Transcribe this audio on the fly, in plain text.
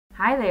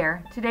Hi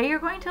there! Today you're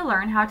going to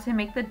learn how to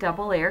make the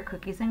double layer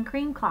cookies and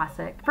cream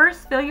classic.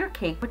 First, fill your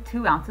cake with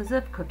 2 ounces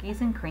of cookies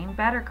and cream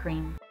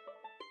buttercream,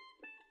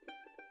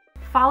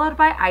 followed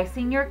by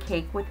icing your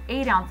cake with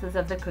 8 ounces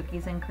of the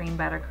cookies and cream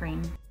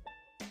buttercream.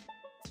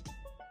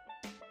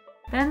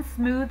 Then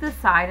smooth the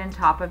side and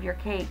top of your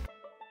cake.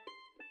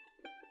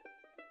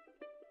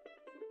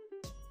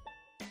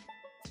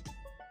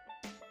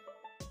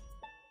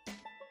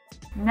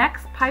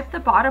 Next, pipe the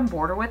bottom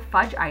border with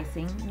fudge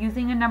icing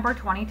using a number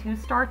 22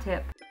 star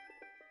tip.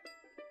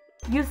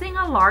 Using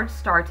a large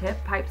star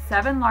tip, pipe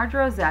 7 large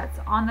rosettes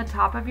on the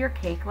top of your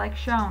cake like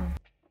shown.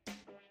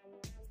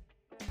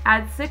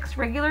 Add 6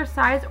 regular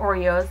size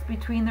Oreos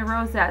between the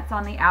rosettes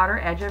on the outer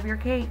edge of your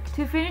cake.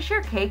 To finish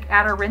your cake,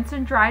 add a rinse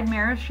and dried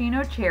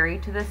maraschino cherry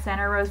to the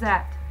center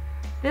rosette.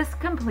 This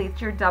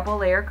completes your double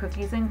layer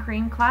cookies and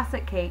cream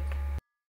classic cake.